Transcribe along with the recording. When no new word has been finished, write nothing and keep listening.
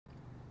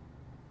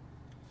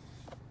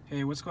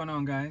Hey, what's going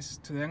on,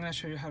 guys? Today I'm going to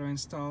show you how to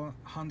install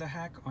Honda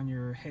Hack on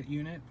your head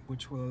unit,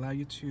 which will allow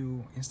you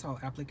to install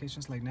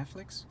applications like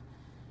Netflix.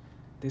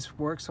 This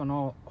works on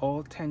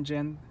all 10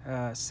 gen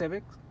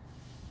Civic.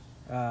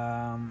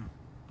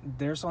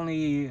 There's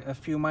only a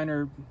few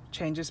minor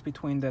changes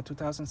between the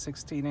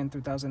 2016 and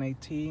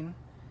 2018,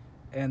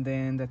 and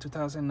then the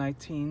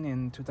 2019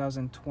 and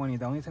 2020.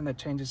 The only thing that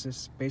changes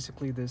is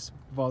basically this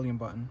volume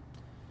button,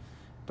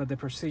 but the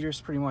procedure is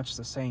pretty much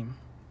the same.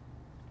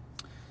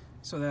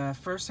 So the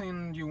first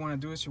thing you want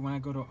to do is you want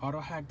to go to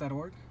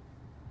autohack.org.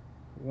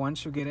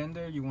 Once you get in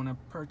there, you want to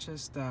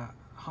purchase the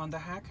Honda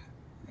Hack.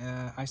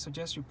 I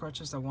suggest you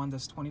purchase the one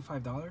that's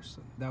 $25.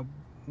 That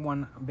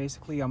one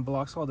basically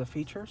unblocks all the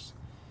features.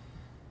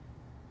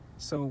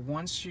 So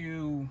once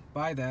you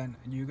buy that,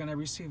 you're going to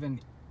receive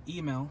an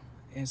email,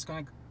 and it's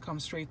going to come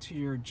straight to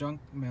your junk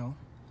mail,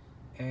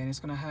 and it's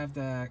going to have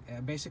the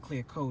basically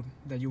a code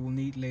that you will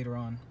need later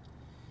on.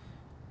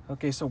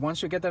 Okay, so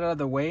once you get that out of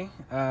the way,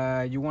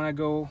 you want to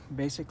go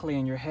basically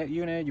in your head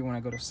unit, you want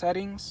to go to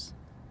settings,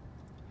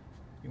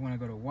 you want to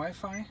go to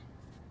Wi-Fi,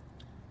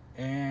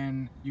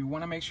 and you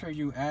want to make sure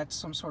you add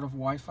some sort of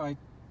Wi-Fi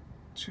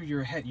to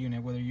your head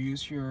unit, whether you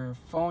use your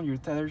phone, your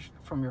tether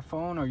from your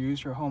phone, or you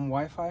use your home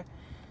Wi-Fi.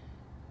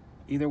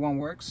 Either one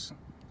works,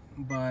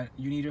 but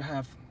you need to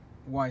have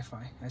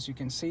Wi-Fi. As you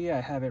can see,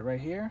 I have it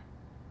right here.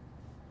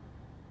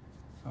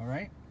 All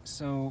right.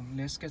 So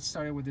let's get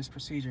started with this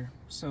procedure.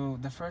 So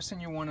the first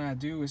thing you want to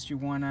do is you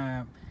want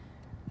to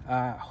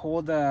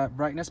hold the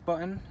brightness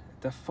button,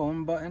 the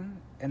phone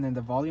button, and then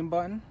the volume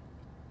button.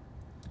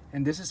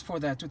 And this is for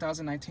the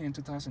 2019 and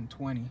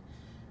 2020.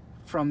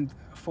 For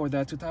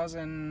the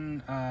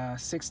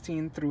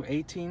 2016 through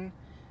 18,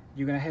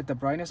 you're going to hit the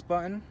brightness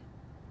button,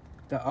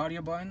 the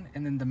audio button,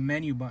 and then the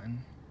menu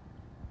button.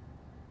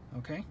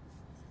 Okay?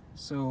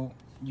 So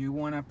you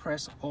want to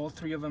press all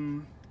three of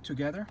them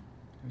together.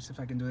 Let me see if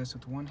I can do this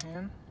with one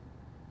hand.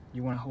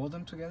 You want to hold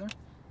them together,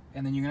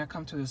 and then you're going to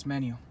come to this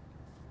menu.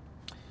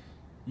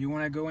 You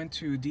want to go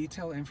into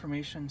detail,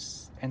 information,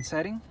 and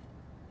setting,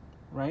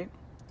 right?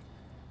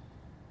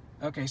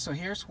 Okay, so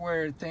here's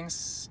where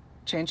things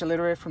change a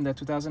little bit from the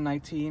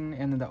 2019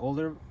 and then the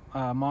older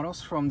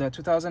models. From the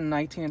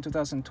 2019 and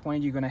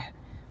 2020, you're going to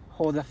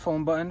hold the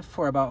phone button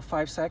for about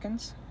 5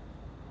 seconds,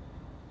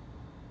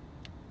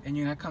 and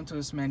you're going to come to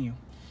this menu.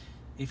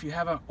 If you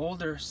have an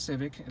older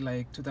Civic,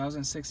 like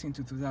 2016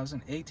 to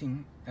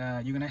 2018,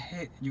 you're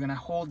gonna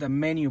hold the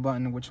menu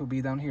button, which will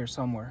be down here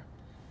somewhere.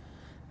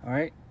 All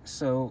right.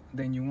 So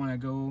then you want to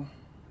go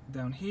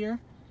down here,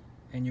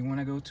 and you want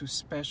to go to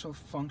Special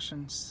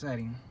Function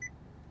Setting,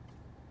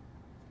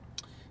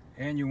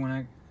 and you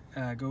want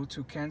to go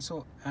to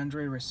Cancel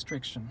Android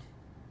Restriction.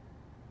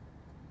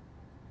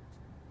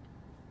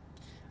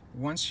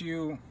 Once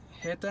you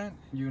hit that,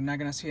 you're not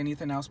gonna see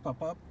anything else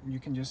pop up. You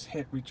can just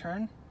hit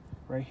Return.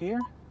 Right here,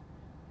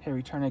 hit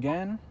return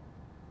again.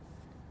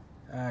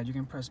 You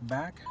can press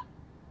back,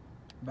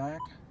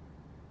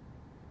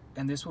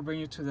 and this will bring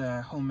you to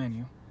the home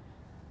menu.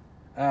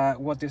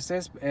 What this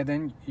is, and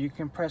then you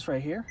can press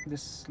right here,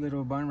 this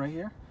little button right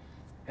here,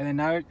 and then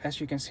now, as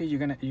you can see,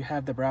 you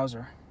have the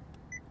browser,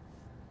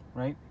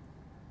 right?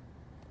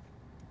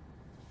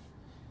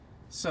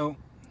 So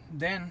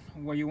then,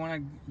 what you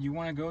want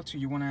to go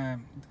to,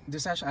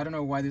 this actually, I don't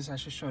know why this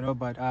actually showed up,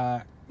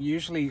 but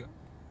usually.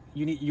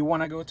 You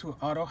want to go to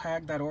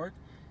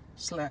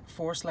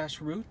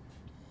autohack.org/root,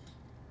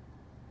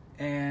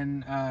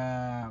 and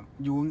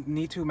you will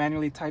need to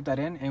manually type that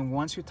in. And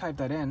once you type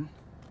that in,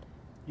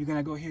 you're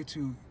gonna go here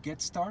to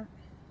Get Start,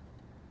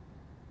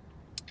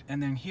 and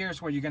then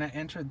here's where you're gonna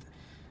enter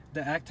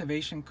the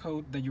activation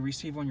code that you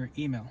receive on your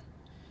email.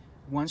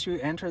 Once you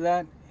enter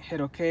that,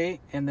 hit OK,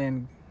 and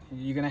then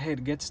you're gonna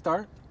hit Get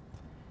Start.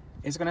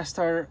 It's gonna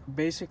start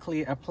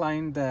basically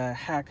applying the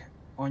hack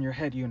on your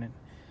head unit.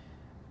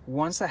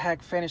 Once the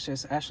hack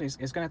finishes, actually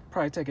it's going to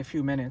probably take a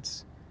few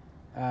minutes,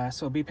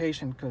 so be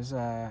patient, because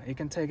it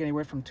can take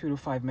anywhere from 2 to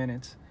 5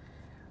 minutes.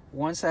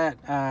 Once that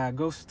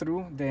goes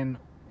through, then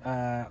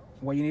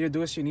what you need to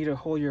do is you need to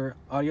hold your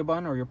audio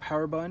button or your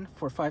power button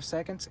for 5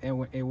 seconds,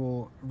 and it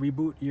will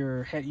reboot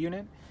your head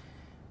unit.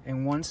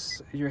 And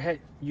once your head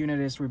unit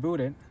is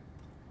rebooted,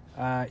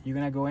 you're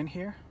going to go in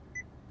here,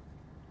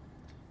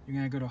 you're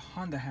going to go to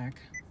Honda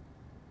Hack,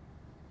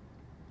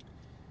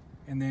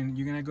 and then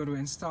you're gonna go to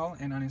Install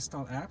and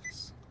Uninstall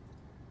Apps,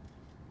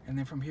 and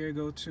then from here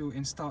go to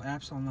Install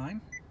Apps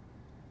Online.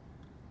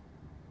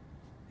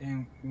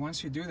 And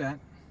once you do that,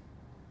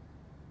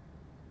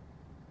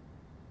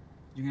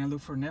 you're gonna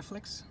look for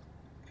Netflix,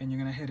 and you're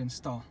gonna hit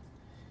Install.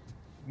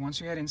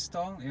 Once you hit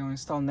Install, it'll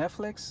install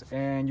Netflix,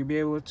 and you'll be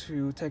able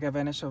to take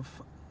advantage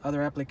of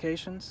other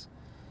applications.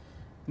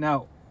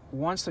 Now,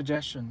 one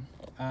suggestion.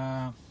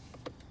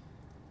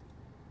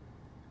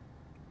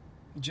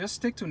 Just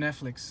stick to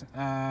Netflix.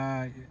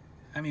 I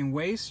mean,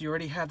 Waze, you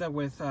already have that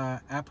with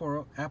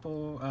Apple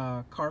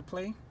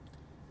CarPlay,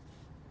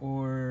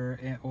 or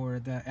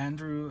the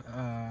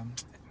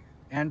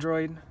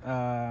Android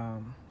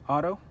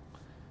Auto,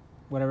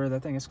 whatever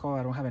that thing is called.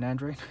 I don't have an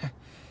Android.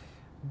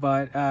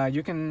 but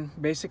you can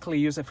basically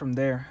use it from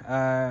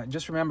there.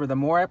 Just remember, the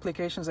more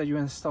applications that you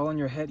install on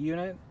your head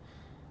unit,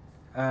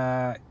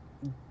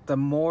 the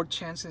more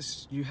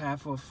chances you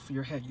have of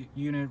your head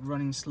unit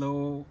running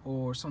slow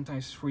or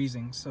sometimes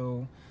freezing.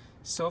 So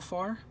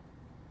far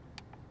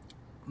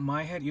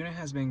my head unit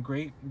has been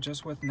great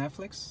just with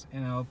Netflix,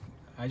 and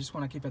I just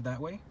want to keep it that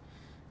way.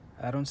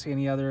 I don't see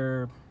any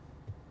other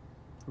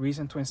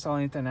reason to install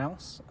anything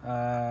else.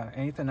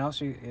 Anything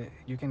else,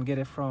 you can get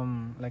it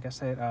from, like I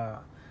said,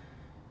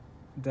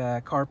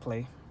 the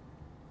CarPlay.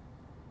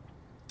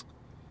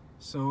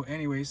 So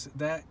anyways,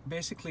 that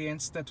basically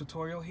ends the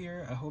tutorial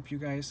here. I hope you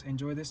guys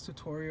enjoy this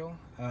tutorial.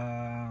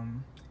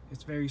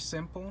 It's very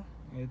simple.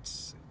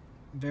 It's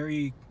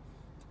very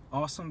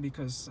awesome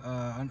because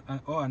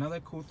another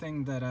cool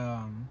thing that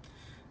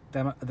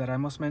that I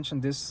must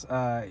mention, this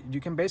you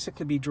can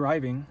basically be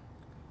driving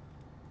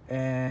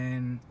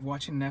and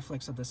watching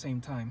Netflix at the same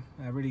time.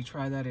 I really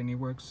tried that and it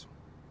works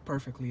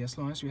perfectly. As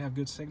long as you have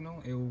good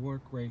signal, it will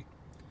work great.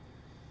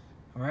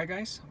 Alright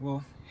guys,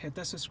 well, hit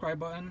that subscribe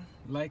button,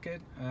 like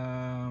it.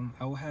 I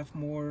will have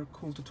more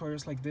cool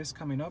tutorials like this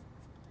coming up.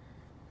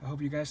 I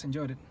hope you guys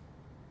enjoyed it.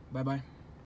 Bye bye.